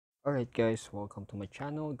Alright guys, welcome to my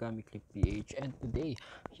channel, Gamit PH, and today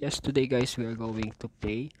guys, we are going to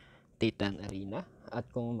play Thetan Arena. At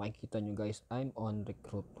kung makikita nyo guys, I'm on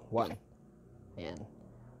Recruit 1. Ayan,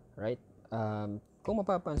 right? Kung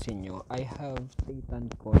mapapansin nyo, I have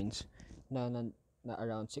Thetan coins na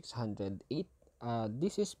around 608.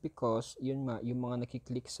 This is because yung mga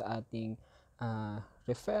nakiklik sa ating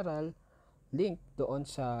referral link doon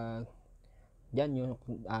sa yan yung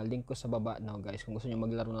link ko sa baba now guys. Kung gusto niyo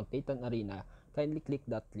maglaro ng Thetan Arena, kindly click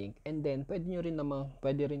that link, and then pwede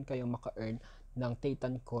rin kayong maka-earn ng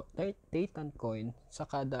Thetan coin sa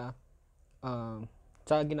kada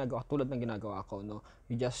sa ginagawa, tulad ng ginagawa ko, no.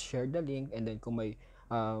 You just share the link, and then kung may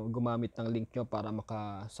gumamit ng link nyo para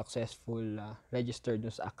maka-successful register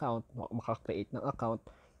dun sa account, maka-create ng account,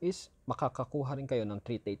 is makakakuha rin kayo ng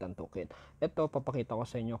 3 Thetan token. Ito, papakita ko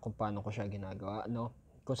sa inyo kung paano ko siya ginagawa, no,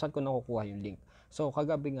 kung saan ko nakukuha yung link. So,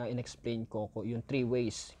 kagabi nga, in-explain ko yung 3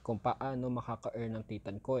 ways kung paano makaka-earn ng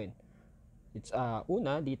Thetan coin. It's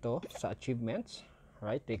una, dito sa achievements,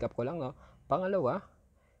 right? Recap ko lang, no. Pangalawa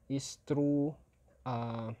is through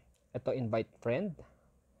ito, invite friend.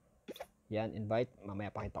 Yan, invite.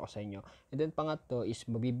 Mamaya pakita ko sa inyo. And then, pangatlo is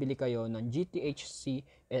mabibili kayo ng GTHC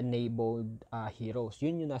enabled heroes.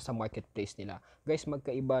 Yun yung nasa marketplace nila. Guys,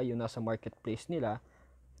 magkaiba yung nasa marketplace nila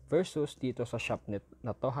versus dito sa shop net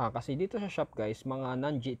na to, ha. Kasi dito sa shop guys, mga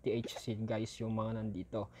non-GTHC guys yung mga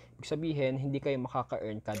nandito. Ibig sabihin, hindi kayo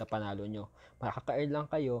makaka-earn kada panalo nyo. Makaka-earn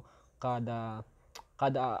lang kayo kada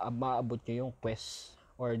maabot nyo yung quest,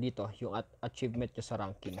 or dito, yung achievement nyo sa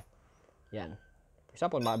ranking. Yan. For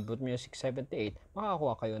example, maabot nyo yung 678,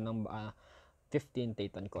 makakuha kayo ng 15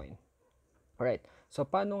 Thetan coin. Alright. So,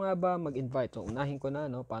 paano nga ba mag-invite? So, unahin ko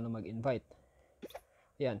na, no, paano mag-invite.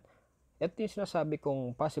 Yan. Ito yung sinasabi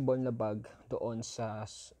kong possible na bug doon sa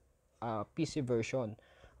PC version,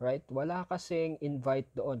 right? Wala kasing invite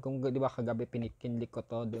doon. Kung di ba kagabi pinikinlik ko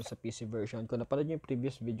to doon sa PC version, kung napanood nyo yung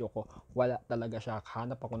previous video ko, wala talaga siya.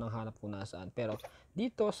 Hanap ako ng hanap kung nasaan. Pero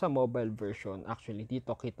dito sa mobile version, actually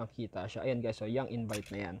dito kitang kita siya. Ayan guys, so yung invite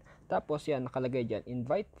na yan. Tapos yan, nakalagay dyan,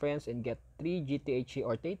 invite friends and get 3 GTHC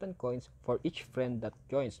or Thetan coins for each friend that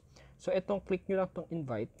joins. So itong click nyo lang tong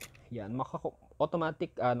invite, yan,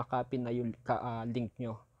 automatic nakapin na yung link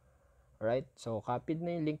nyo. Alright? So, copied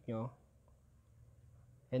na yung link nyo.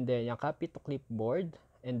 And then, yung copy to clipboard.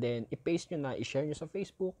 And then, i-paste nyo na, i-share nyo sa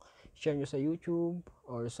Facebook, share nyo sa YouTube,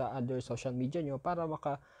 or sa other social media nyo para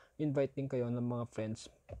maka-invite din kayo ng mga friends.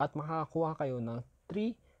 At makakakuha kayo ng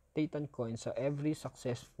 3 Thetan coins sa every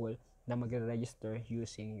successful na magre-register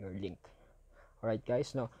using your link. Alright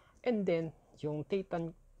guys, no? And then, yung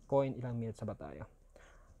Thetan coin, ilang minutes ba tayo?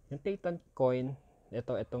 Yung Thetan coin,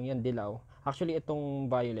 itong yan dilaw. Actually,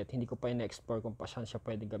 itong violet, hindi ko pa in-explore kung pa saan siya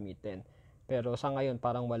pwede gamitin. Pero sa ngayon,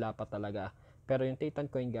 parang wala pa talaga. Pero yung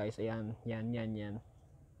Thetan coin guys, ayan, yan.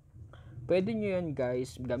 Pwede nyo yan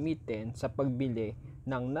guys gamitin sa pagbili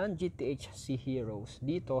ng non-GTHC heroes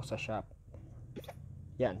dito sa shop.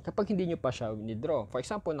 Yan, kapag hindi nyo pa siya withdraw. For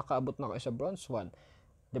example, nakaabot na kayo sa bronze 1.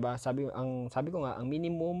 'Di ba? Sabi ko nga, ang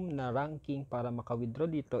minimum na ranking para maka-withdraw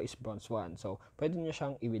dito is bronze 1. So, pwede niyo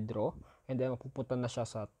siyang i-withdraw, and then mapupunta na siya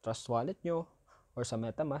sa trust wallet nyo or sa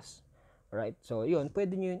metamask. Right? So, yun,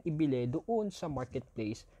 pwede niyo yung ibili doon sa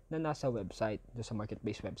marketplace na nasa website, doon sa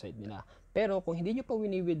marketplace website nila. Pero kung hindi niyo pa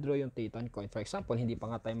wini-withdraw yung Thetan coin, for example, hindi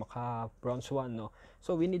pa nga tayo maka-bronze 1, no?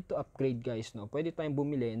 So, we need to upgrade, guys, no? Pwede tayong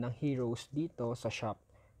bumili ng heroes dito sa shop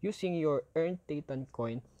using your earned Thetan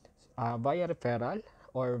coin via referral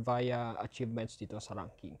or via achievements dito sa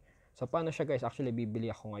ranking. So, paano siya guys? Actually,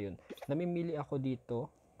 bibili ako ngayon. Namimili ako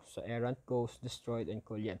dito sa errant, ghost, destroyed, and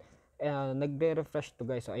cool. Yan. Nagre-refresh to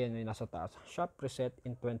guys. So, ayan yung nasa taas. Shop reset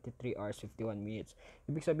in 23 hours 51 minutes.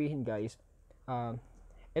 Ibig sabihin guys,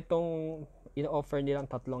 itong in-offer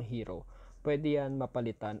nilang tatlong hero, pwede yan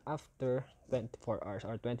mapalitan after 24 hours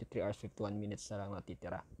or 23 hours 51 minutes na lang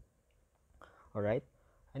natitira. Alright?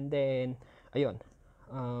 And then, ayun.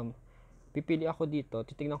 Pipili ako dito.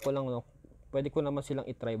 Titingnan ko lang, no, pwede ko naman silang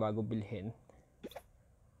itry bago bilhin.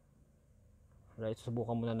 Right,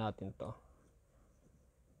 subukan muna natin to.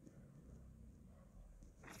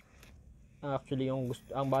 Actually,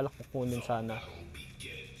 ang balak ko kunin sana.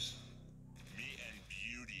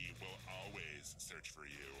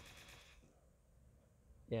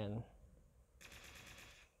 Yan.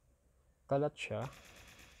 Kalat siya.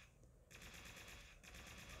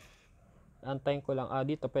 Antayin ko lang.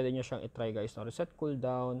 Dito pwede nyo siyang itry guys. No? Reset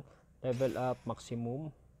cooldown, level up, maximum.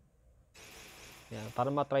 Yan. Para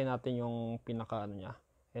matry natin yung pinaka ano niya,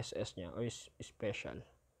 SS niya, or special.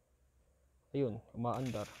 Ayun,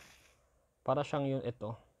 umaandar. Para siyang yun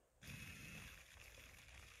ito.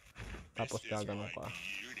 Tapos gaganon ka.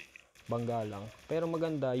 bangga lang. Pero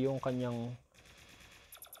maganda yung kanyang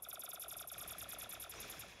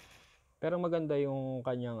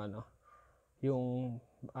ano, yung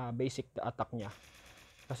basic attack niya.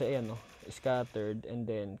 Kasi ayan no, scattered, and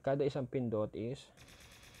then kada isang pindot is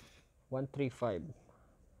 135.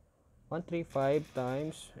 135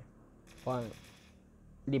 times 1,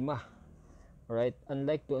 5. Right?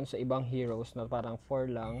 Unlike doon sa ibang heroes na parang 4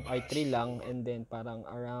 lang, ay 3 lang, and then parang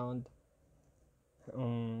around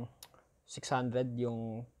 600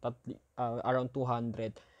 yung around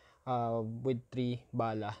 200 with 3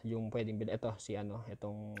 bala yung pwedeng bilhin. Ito si ano,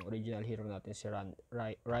 itong original hero natin si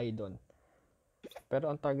Raidon. Pero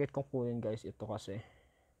ang target kong kunin guys, ito kasi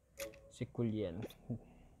si Kulien.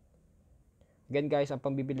 Again guys, ang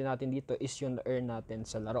pambibili natin dito is yung earn natin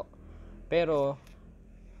sa laro. Pero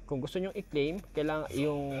kung gusto nyo i-claim, kailangan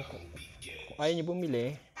yung kung ayaw nyo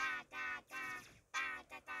bumili,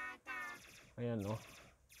 ayan no,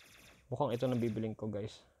 mukhang ito nang bibiling ko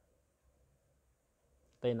guys.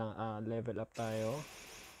 Tayo na, level up tayo.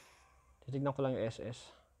 Titignan ko lang yung SS.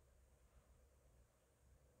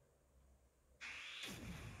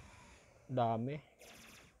 Dami.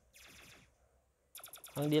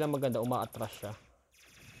 Ang hindi lang maganda, uma-attract siya.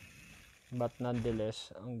 But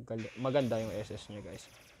nonetheless, maganda yung SS niya guys.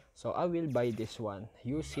 So I will buy this one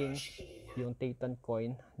using yung Thetan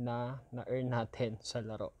coin na na-earn natin sa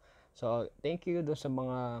laro. So thank you doon sa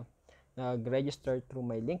mga nag-register through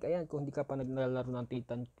my link. Ayan, kung hindi ka pa naglalaro ng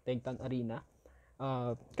Thetan Arena,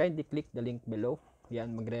 kindly click the link below.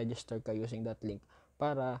 Yan, mag-register ka using that link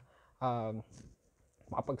para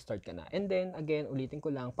makapag-start ka na. And then again, ulitin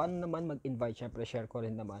ko lang, paano naman mag-invite? Syempre share ko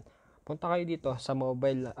rin naman. Punta kayo dito sa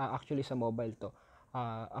mobile, actually sa mobile to,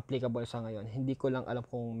 applicable sa ngayon. Hindi ko lang alam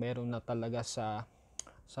kung meron na talaga sa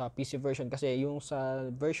PC version, kasi yung sa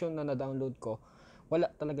version na na-download ko, wala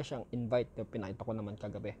talaga siyang invite. Pinakita ko naman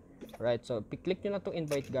kagabi. Right, so click nyo na itong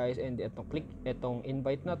invite guys, and click itong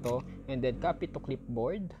invite na to, and then copy to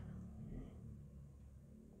clipboard.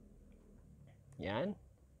 Yan.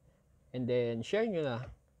 And then share nyo na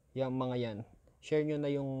yung mga yan. Share nyo na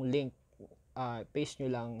yung link, paste nyo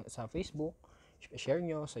lang sa Facebook, share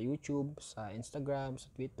nyo sa YouTube, sa Instagram, sa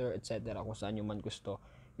Twitter, etc. Kung saan nyo man gusto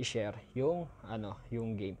i-share yung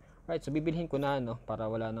yung game. Right, so bibilhin ko na para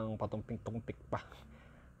wala nang patumpik-tumpik pa.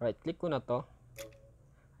 Right, click ko na to.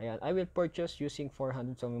 Ayan, I will purchase using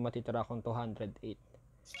 400, so may matitira akong 208.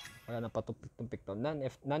 Wala nang patumpik-tumpik to.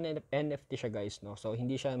 Non-NFT siya guys, no? So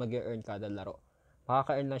hindi siya mag-earn kada laro.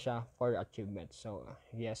 Makaka-earn lang siya for achievements. So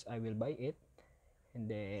yes, I will buy it. And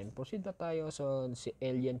then proceed na tayo. So si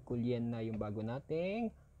Alien Kulien na yung bago nating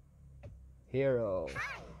hero.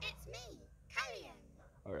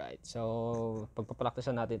 Alright, so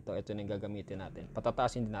pagpapraktisan natin to, ito na yung gagamitin natin.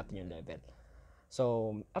 Patataasin din natin yung level.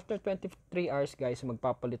 So after 23 hours guys,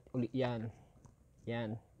 magpapalit uli yan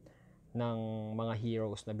ng mga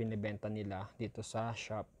heroes na binibenta nila dito sa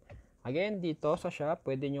shop. Again, dito sa shop,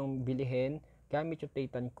 pwede nyong bilihin gamit yung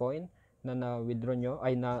Thetan coin na na-withdraw nyo,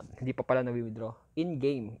 ay na hindi pa pala na-withdraw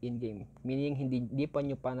in-game, meaning hindi pa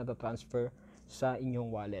nyo pa nata-transfer sa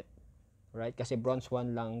inyong wallet. Right, kasi bronze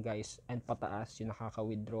 1 lang guys, and pataas yung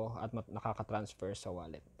nakaka-withdraw at nakaka-transfer sa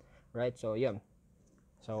wallet. Right, so yun.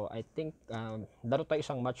 So I think laro tayo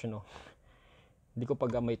isang match, no. Hindi ko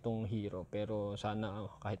pag-gamay itong hero, pero sana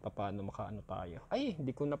kahit papaano makaano tayo. Ay,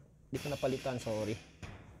 hindi ko napalitan, sorry.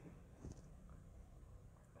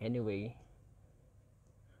 Anyway,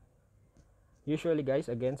 usually guys,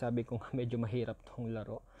 again, sabi ko medyo mahirap tong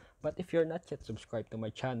laro. But if you're not yet subscribed to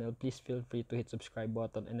my channel, please feel free to hit subscribe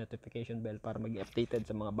button and notification bell para maging updated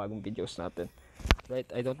sa mga bagong videos natin. Right,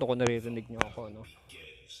 I don't know kung naririnig nyo ako, no?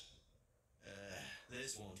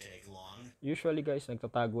 This won't take long. Usually guys,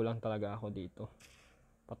 nagtatago lang talaga ako dito.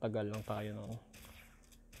 Patagal lang tayo, no?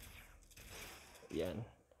 Yan.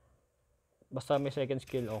 Basta may second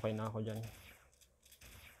skill, okay na ako dyan.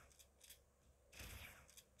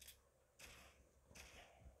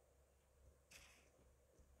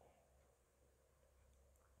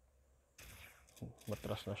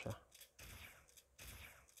 Matras na siya.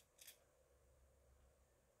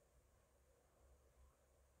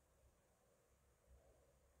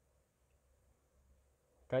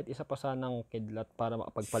 Kahit isa pa sanang kidlat para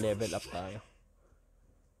makapagpa-level up tayo.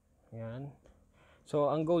 Yan. So,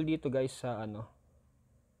 ang goal dito guys sa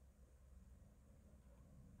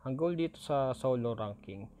ang goal dito sa solo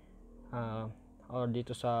ranking or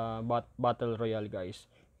dito sa battle royale guys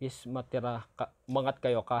is mangat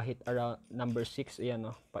kayo kahit around number 6. Ayan,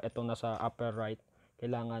 no? Itong nasa upper right,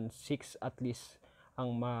 kailangan 6 at least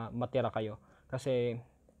ang matira kayo, kasi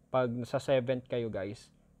pag sa 7th kayo guys,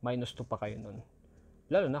 -2 pa kayo nun.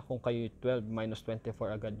 Lalo na kung kayo 12 minus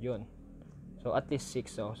 24 agad yon. So at least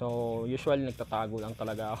 6. So usually nagtatago lang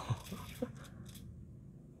talaga ako.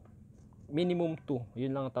 Minimum 2.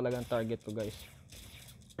 Yun lang talagang target ko, guys.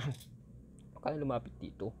 Kaya lumapit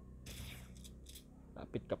dito.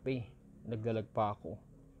 Lapit ka pa eh. Naglalag pa ako.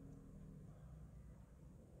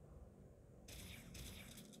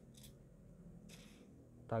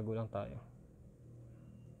 Tago lang tayo.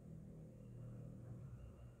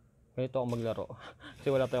 Ganito ako maglaro. Kasi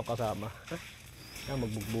wala tayong kasama.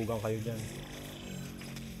 Magbugbugan kayo dyan.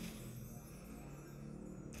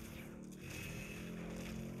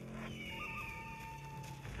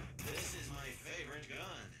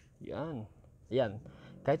 Yan. Yan.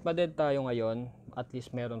 Kahit ma-dead tayo ngayon, at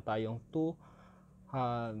least meron tayong 2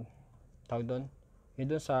 tawag doon. Yun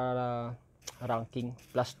doon sa ranking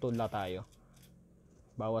plus 2 la tayo.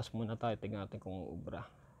 Bawas muna tayo. Tignan natin kung ubra.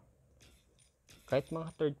 Kahit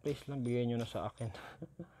mga 3rd place lang, bigay nyo na sa akin.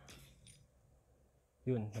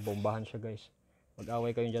 Yun, nabombahan siya, guys.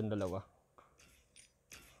 Mag-away kayo dyan dalawa.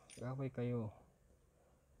 Mag-away kayo.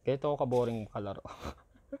 Kaya ito ako kaboring kalaro.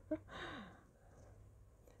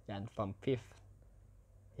 Yan, from 5th.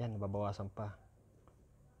 Yan, nababawasan pa.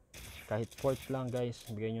 Kahit 4th lang, guys,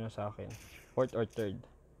 bigay nyo na sa akin. 4th or 3rd.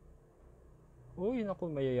 Uy,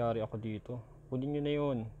 naku, mayayari ako dito. Kunin nyo na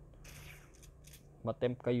yun.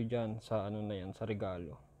 Matempt kayo dyan sa ano na yan, sa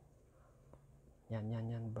regalo. Yan,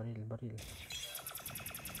 baril.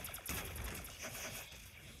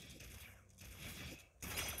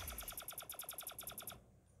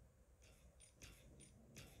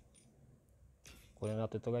 Kunin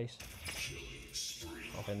natin ito, guys.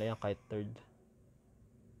 Okay na yan, kahit 3rd.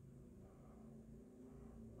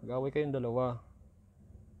 Mag-away kayong dalawa.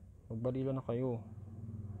 Magbarilo na kayo.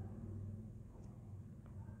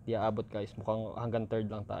 Di aabot, guys. Mukhang hanggang 3rd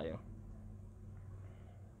lang tayo.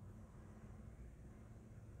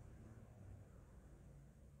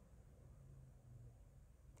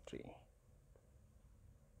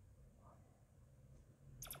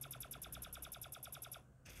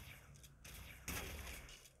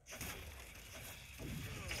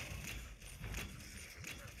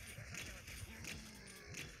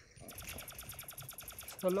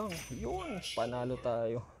 Lang. Yun, panalo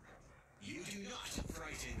tayo.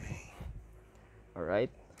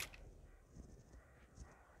 Alright.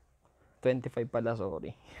 25 pala,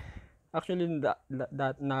 sorry. Actually,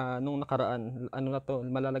 nung nakaraan, ano na to,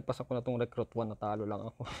 malalagpasan ko na tong recruit 1, natalo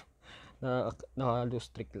lang ako. Naka-lose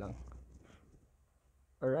streak lang.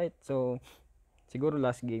 Alright, so, siguro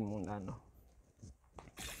last game muna, no.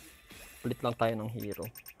 Ulit lang tayo ng hero.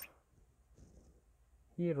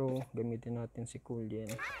 Gamitin natin si Kulien.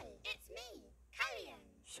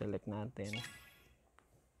 Select natin.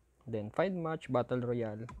 Then, find match, battle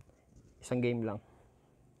royale. Isang game lang.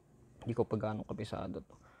 Hindi ko pa gaano kabisado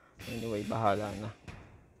to. Anyway, bahala na.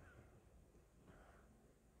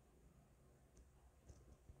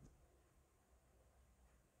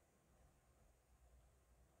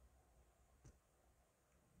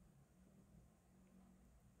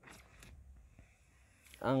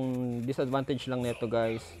 Ang disadvantage lang nito,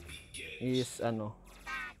 guys, is ano,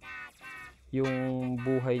 yung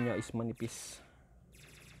buhay niya is manipis.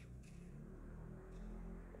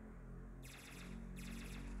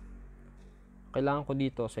 Kailangan ko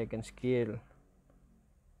dito second skill.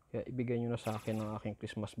 Kaya ibigay nyo na sa akin ang aking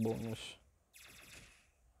Christmas bonus.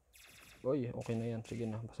 Oy, okay na yan. Sige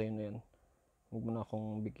na, basahin na yan. Huwag mo na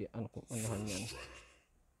akong bigyan. Anuhan yan.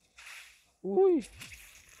 Uy!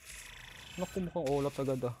 Naku, mukhang olat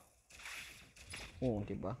agad ah. Oo,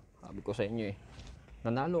 diba? Sabi ko sa inyo eh.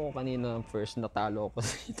 Nanalo ko kanina ng first, natalo ko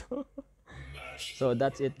dito. So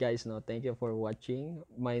that's it, guys, no. Thank you for watching.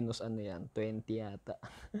 Minus ano yan, 20 yata.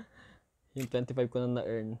 Yung 25 ko na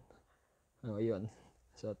na-earn. Yun.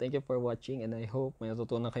 So thank you for watching, and I hope may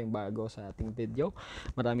natutunan kayong bago sa ating video.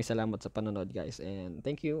 Maraming salamat sa panonood, guys, and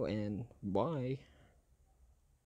thank you and bye.